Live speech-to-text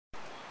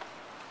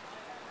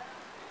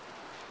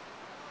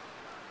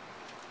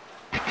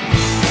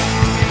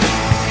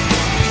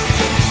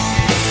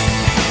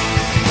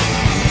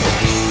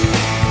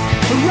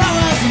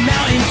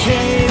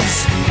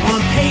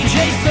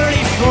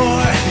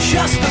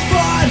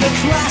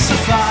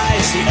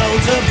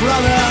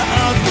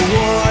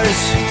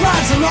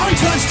floods along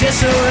towards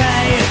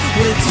disarray,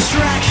 with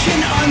distraction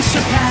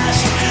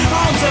unsurpassed,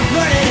 all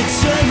diverted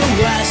to the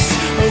west,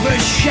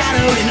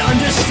 overshadowed and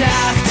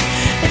understaffed.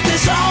 If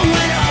this all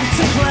went up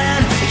to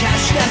plan, they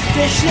catch that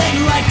fish they'd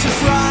like to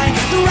fry.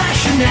 The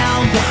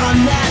rationale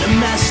behind that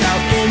mess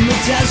out in the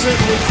desert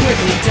would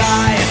quickly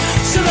die.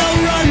 So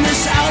they'll run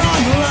this out on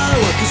the low,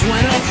 cause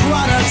when a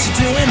product's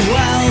doing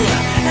well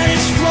and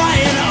it's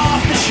flying off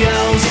the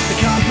shelves, the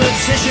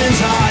competition's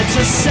hard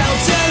to sell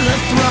to the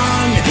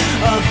throng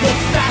of the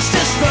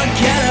fastest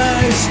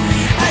forgetters.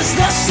 As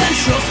the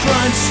central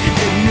front,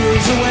 it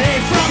moves away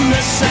from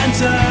the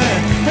center,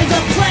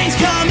 the planes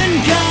come and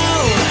go,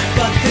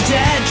 but the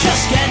dead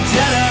just get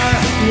deader.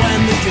 When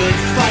the good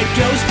fight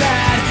goes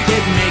bad,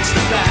 it makes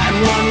the bad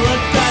one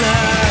look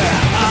better.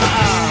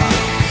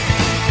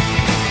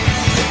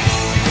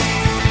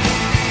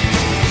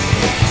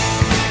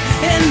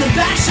 In the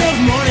backs of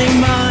morning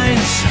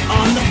minds,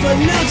 on the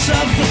footnotes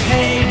of the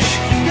page,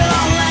 they'll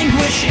all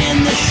languish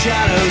in the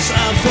shadows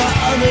of the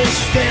other's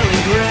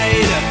failing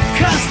grade.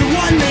 Cause the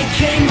one they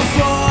came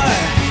before,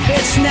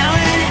 it's now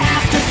an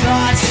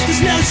afterthought.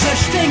 There's no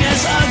such thing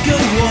as a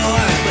good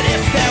war, but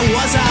if there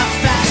was, I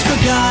fast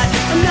forgot.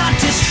 I'm not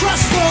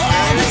distrustful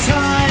all the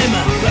time,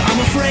 but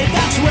I'm afraid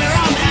that's where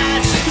I'm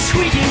at. The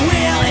squeaky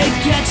wheel, it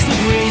gets the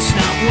grease,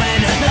 not when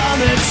the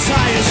other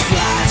tire's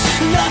flat.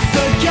 The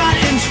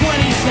forgotten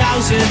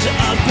 20,000,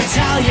 a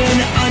battalion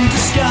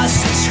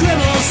undiscussed,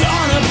 scribbles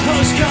on a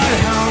postcard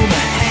home.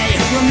 Hey,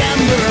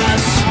 remember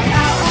us,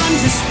 out on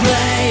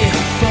display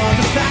for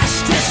the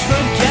fastest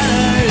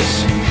forgetters.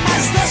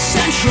 As the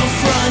central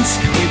front,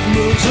 it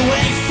moves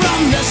away from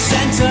the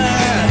center,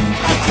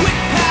 a quick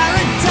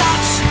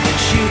paradox that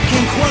you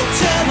can quote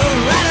to the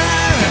letter.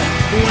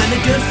 When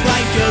the good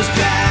fight goes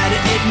bad,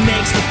 it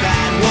makes the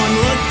bad one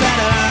look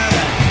better.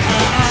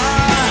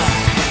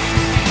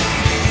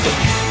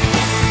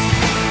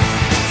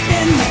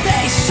 In the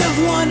face of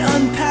one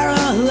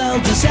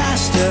unparalleled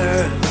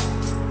disaster,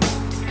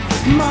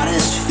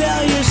 modest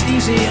failure's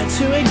easier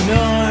to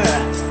ignore,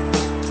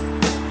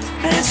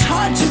 and it's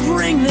hard to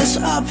bring this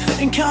up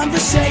in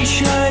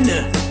conversation.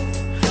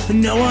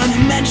 No one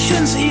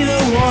mentions either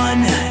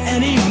one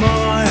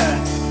anymore.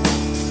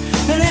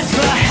 And if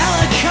a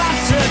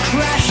helicopter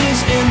crashes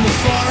in the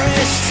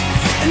forest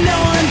and no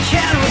one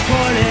can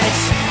report it,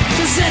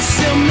 does it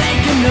still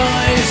make a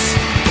noise?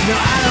 No,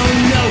 I don't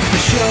know for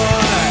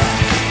sure.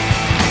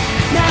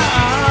 No.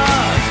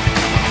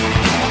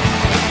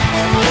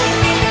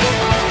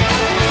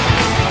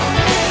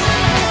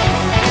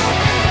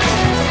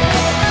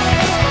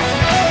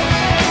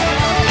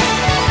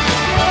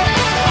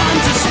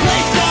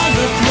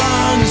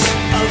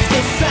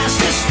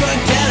 Fastest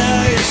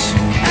forgetters.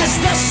 As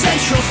the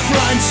central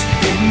front,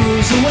 it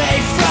moves away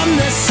from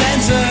the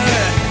center,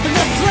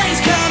 the planes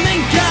come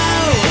and go,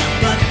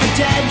 but the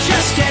dead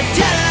just get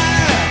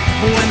deader.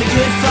 When the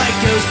good fight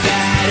goes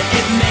bad,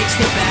 it makes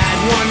the bad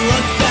one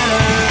look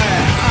better.